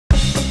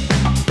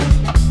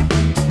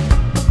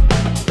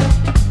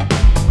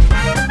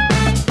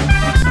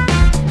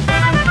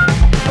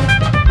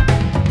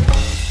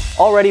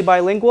Already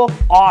bilingual?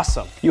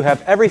 Awesome! You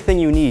have everything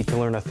you need to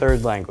learn a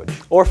third language.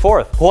 Or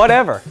fourth,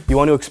 whatever. You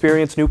want to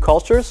experience new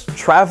cultures?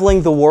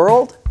 Traveling the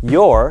world?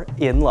 You're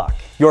in luck.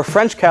 Your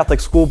French Catholic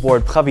school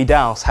board,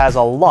 Providence, has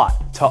a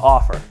lot to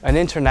offer. An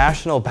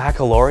international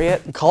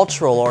baccalaureate,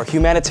 cultural or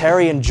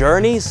humanitarian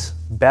journeys?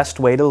 Best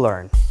way to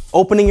learn.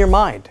 Opening your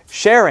mind,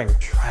 sharing,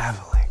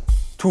 traveling.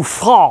 To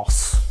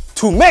France,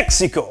 to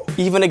Mexico,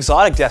 even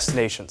exotic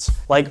destinations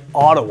like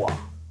Ottawa.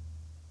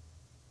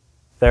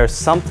 There's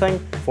something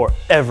for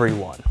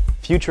everyone.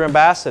 Future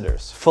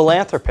ambassadors,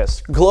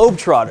 philanthropists,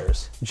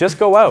 globetrotters. Just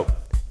go out,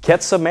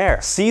 get some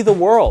air, see the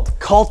world,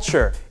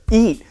 culture,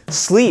 eat,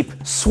 sleep,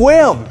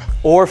 swim,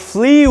 or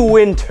flee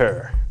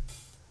winter.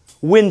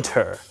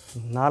 Winter,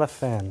 not a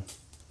fan.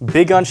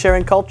 Big on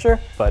sharing culture,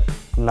 but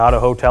not a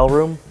hotel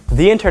room.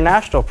 The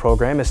international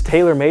program is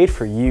tailor-made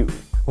for you.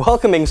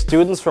 Welcoming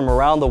students from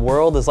around the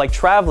world is like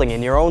traveling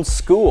in your own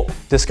school.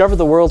 Discover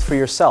the world for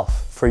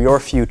yourself, for your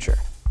future.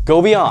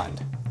 Go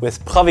beyond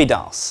with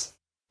Providence.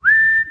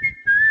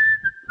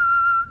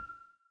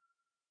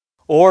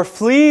 Or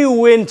flee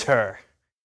winter.